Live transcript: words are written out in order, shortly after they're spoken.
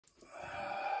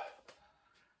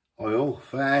oil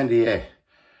for Andy here.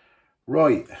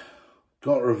 Right,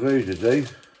 got a review to do.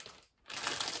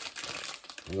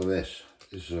 Look at this.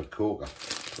 This is a corker.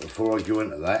 But before I go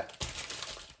into that,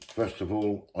 first of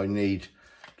all, I need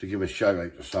to give a shout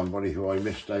out to somebody who I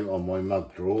missed out on my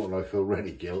mug drawer, and I feel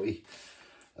really guilty.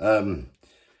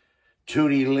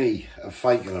 Tony Lee of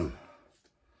Fakenham.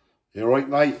 You alright,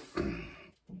 mate?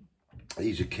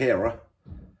 He's a carer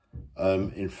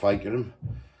in Fakenham,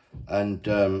 and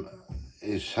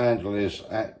his handle is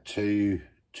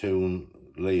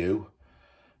 @2ToonLeo.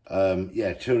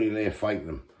 Yeah, Tony Lee of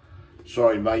Fakenham.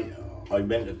 Sorry, mate, I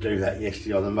meant to do that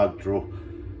yesterday on the mug drawer.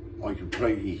 I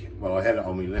completely, well, I had it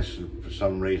on my list, and for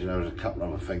some reason there was a couple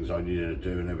of other things I needed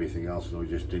to do and everything else, and I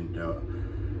just didn't do it.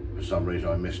 For some reason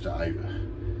I missed it out.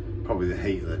 Probably the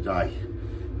heat of the day.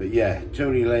 But yeah,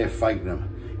 Tony Lee of Fakenham.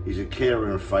 He's a carer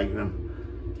in Fakenham.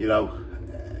 You know,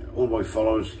 all my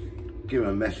followers, give him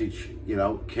a message. You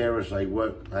know, carers, they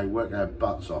work their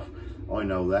butts off. I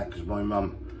know that because my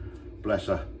mum, bless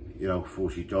her, you know, before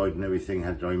she died and everything,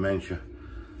 had dementia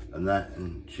and that,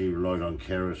 and she relied on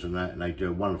carers and that, and they do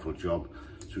a wonderful job.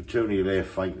 So Tony Lee of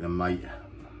Fakenham, mate,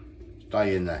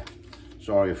 stay in there.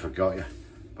 Sorry I forgot you,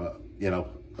 but you know,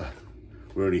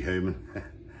 we're only human.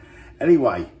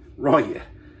 Anyway, right,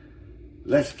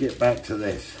 let's get back to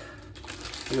this.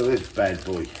 Look at this bad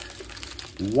boy.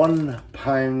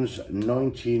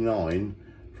 £1.99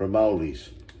 from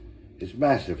Aldi's. It's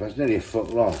massive, that's nearly a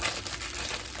foot long.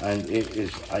 And it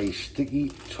is a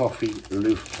sticky toffee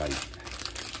loaf cake.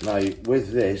 Now,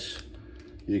 with this,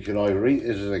 you can either eat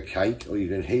this as a cake, or you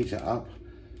can heat it up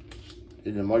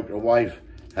in the microwave,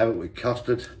 have it with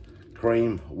custard,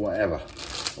 cream, whatever.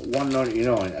 At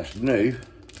 £1.99, that's new.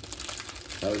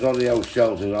 That was on the old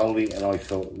shelves at Aldi, and I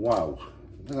thought, wow,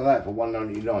 look at that for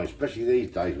 £1.99, especially these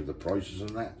days with the prices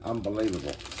and that,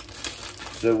 unbelievable.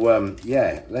 So,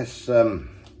 yeah, let's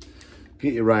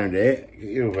get you around here,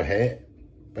 get you over here,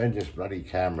 bend this bloody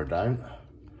camera down,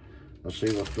 and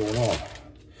see what's going on.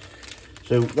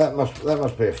 So that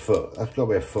must be a foot. That's got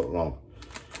to be a foot long.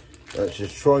 It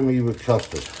says try me with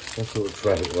custard. That's sort of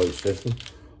traffic light system.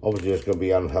 Obviously it's going to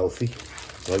be unhealthy,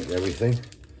 like everything.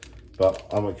 But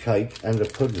I'm a cake and a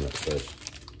pudding, it says.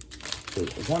 So I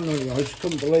just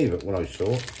couldn't believe it when I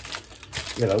saw it.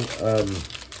 You know, I'm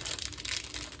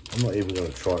not even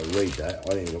going to try to read that.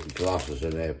 I ain't got my glasses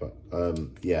in there, but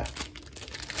yeah.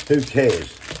 Who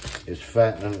cares? It's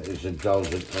fat and it's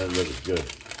indulgent and it looks good.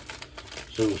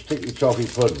 So sticky toffee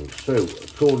pudding. So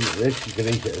according to this, you can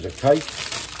eat it as a cake,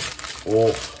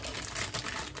 or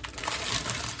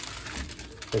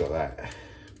look at that.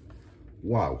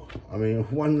 Wow, I mean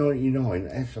 £1.99,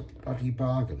 that's a bloody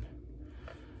bargain.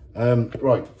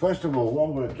 Right, first of all, what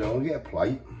I'm going to do, I'm going to get a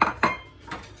plate. I'm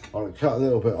going to cut a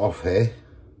little bit off here.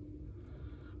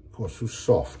 Of course, so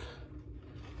soft.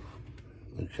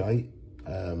 Okay,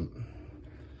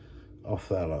 off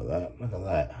there like that. Look at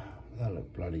that. That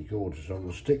looks bloody gorgeous. I'm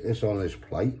going to stick this on this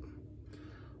plate,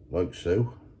 like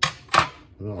so. I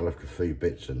know I left a few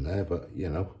bits in there, but you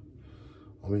know.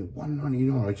 I mean,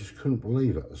 £1.99, I just couldn't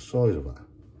believe it, the size of it.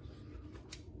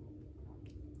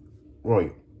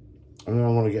 Right, and then I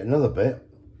want to get another bit.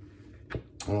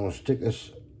 And I want to stick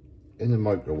this in the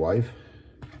microwave.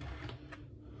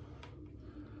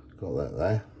 Got that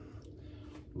there.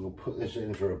 We'll put this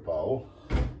into a bowl,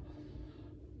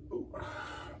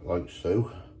 like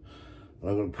so. And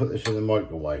I'm going to put this in the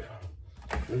microwave.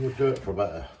 We'll do it for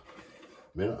about a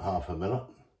minute, half a minute.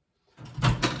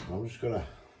 I'm just going to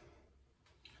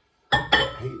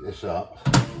heat this up.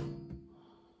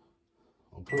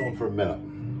 I'll put it on for a minute.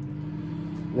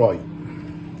 Right,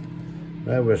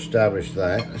 now we've established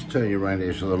that, let's turn you around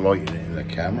here so the lighting in the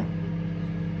camera.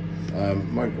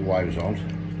 Microwave's on.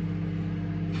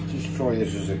 Just try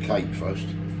this as a cake first.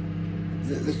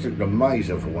 This looks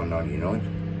amazing for £1.99.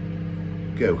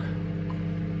 Go.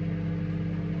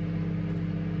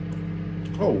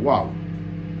 Oh wow.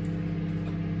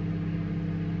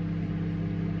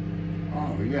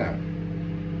 Oh yeah.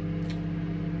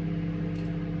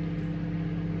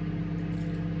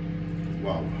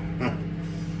 Wow.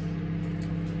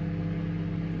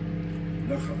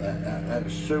 Look at that,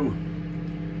 that's so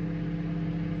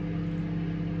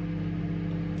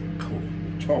cool.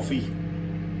 The toffee,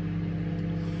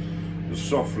 the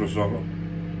softness of it.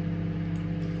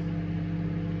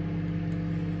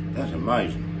 That's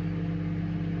amazing.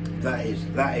 That is,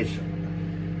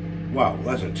 wow,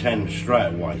 that's a 10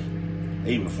 straight away,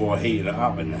 even before I heated it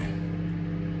up in there.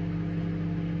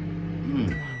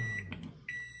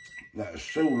 That is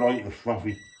so light and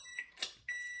fluffy.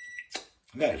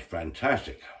 That is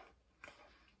fantastic.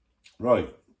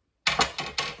 Right.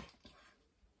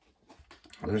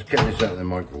 Let's get this out of the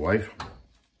microwave.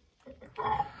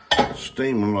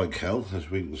 Steaming like hell, as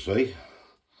we can see.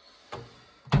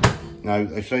 Now,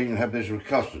 they say you can have this with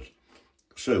custard.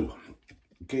 So,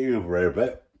 get you over here a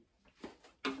bit.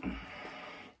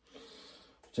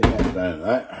 Take that down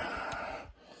like that.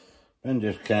 Bend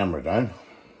this camera down.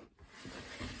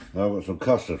 Now I've got some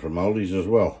custard from Aldi's as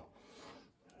well.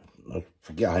 I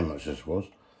forget how much this was.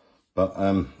 But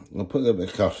I'll put a little bit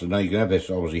of custard. Now you can have this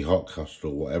obviously hot custard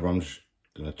or whatever. I'm just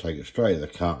going to take it straight out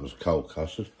of the carton as cold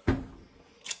custard.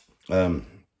 I've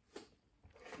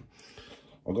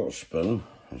got a spoon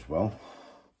as well.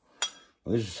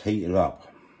 This is heated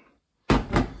up.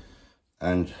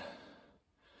 And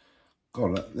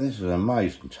God, this is an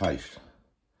amazing taste.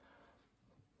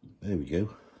 There we go.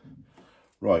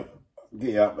 Right, get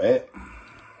you up there.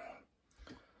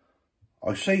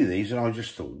 I see these and I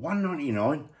just thought,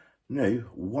 $1.99 new.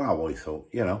 Wow, I thought,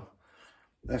 you know,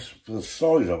 that's for the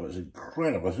size of it, it's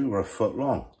incredible. It's over a foot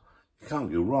long. You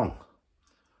can't go wrong.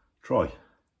 Try.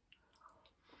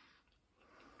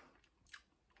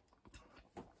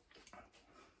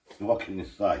 What can you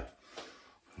say?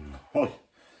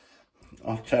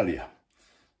 I'll tell you,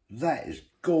 that is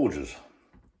gorgeous.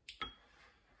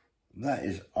 That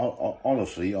is,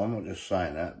 honestly, I'm not just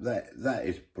saying that. That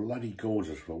is bloody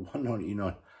gorgeous for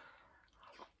 $1.99.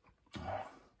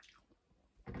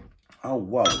 Oh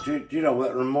wow! Do you know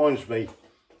that reminds me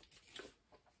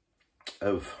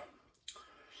of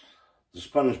the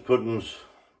sponge puddings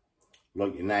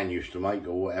like your nan used to make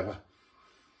or whatever.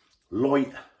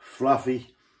 Light,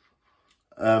 fluffy.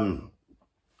 I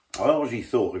obviously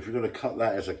thought if you're going to cut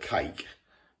that as a cake,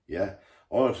 yeah,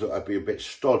 I always thought that'd be a bit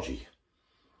stodgy,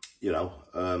 you know,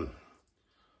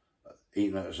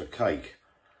 eating it as a cake.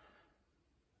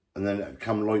 And then it'd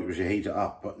come lighter as you heat it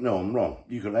up. But no, I'm wrong.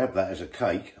 You can have that as a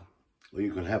cake, or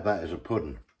you can have that as a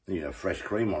pudding. You can have fresh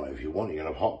cream on it if you want. You can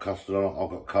have hot custard on it. I've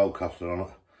got cold custard on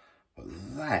it. But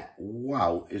that,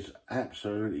 wow, is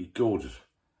absolutely gorgeous.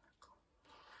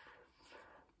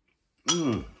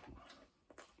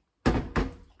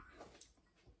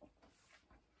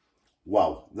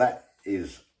 Wow, that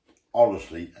is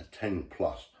honestly a 10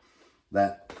 plus.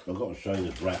 That, I've got to show you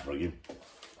this wrapper again.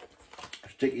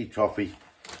 Sticky toffee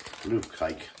loaf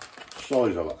cake.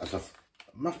 Size of it,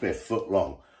 must be a foot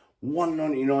long.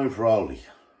 $1.99 for Aldi.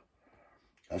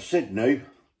 I said new.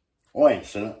 I ain't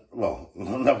seen it. Well,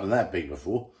 nothing that big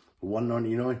before. For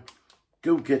 $1.99.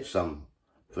 Go get some,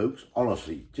 folks.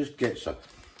 Honestly, just get some.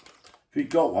 If you've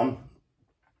got one,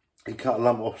 you cut a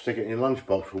lump off, stick it in your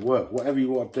lunchbox for work. Whatever you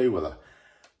want to do with it.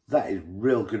 That is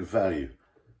real good value.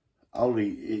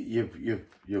 Aldi,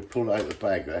 you've pulled it out of the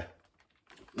bag there.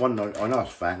 $1.99. I know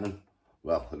it's fattening.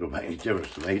 Well, it don't make any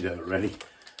difference to me, do it really.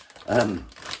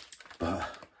 But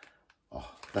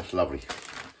oh, that's lovely.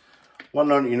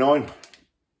 $1.99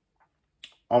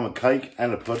 on a cake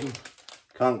and a pudding.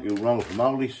 Can't go wrong from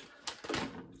Aldi's.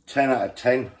 10 out of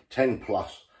 10, 10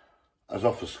 plus, as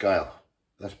off the scale.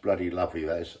 That's bloody lovely,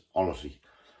 that is, honestly.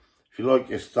 If you like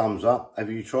this, thumbs up.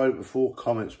 Have you tried it before?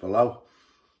 Comments below.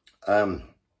 I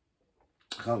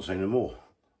can't say no more.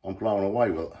 I'm blown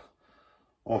away with it.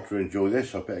 After you enjoy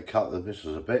this, I better cut the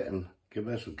missus a bit and give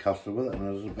her some custard with it, and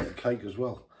there's a bit of cake as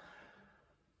well.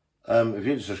 If you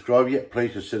didn't subscribe yet,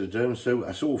 please consider doing so.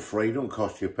 It's all free, don't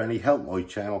cost you a penny. Help my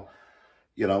channel,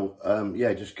 you know.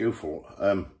 Yeah, just go for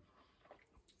it.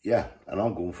 Yeah, and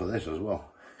I'm going for this as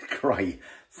well. Great.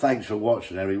 Thanks for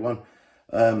watching, everyone.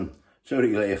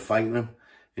 Sorry to let you fainting.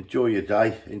 Enjoy your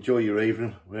day. Enjoy your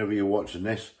evening, wherever you're watching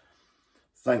this.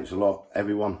 Thanks a lot,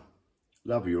 everyone.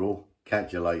 Love you all.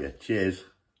 Catch you later. Cheers.